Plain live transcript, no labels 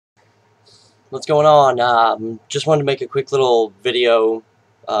What's going on? Just wanted to make a quick little video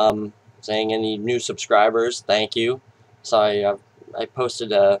saying any new subscribers, thank you. Sorry, I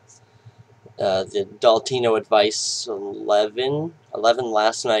posted the Daltino advice 11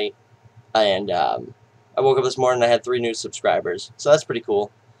 last night, and I woke up this morning and I had 3 new subscribers, so that's pretty cool.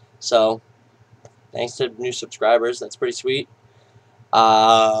 So, thanks to new subscribers, that's pretty sweet.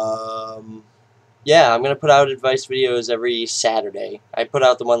 Yeah, I'm going to put out advice videos every Saturday. I put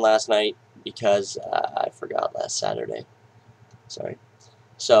out the one last night because I forgot last Saturday. Sorry.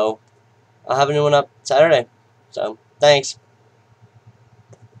 So, I'll have a new one up Saturday. So, thanks.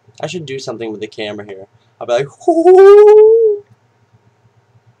 I should do something with the camera here. I'll be like, whoo!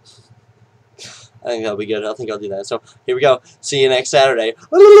 I think that'll be good. I think I'll do that. So, here we go. See you next Saturday.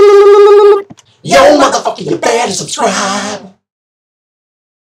 Yo, motherfucker, you better subscribe.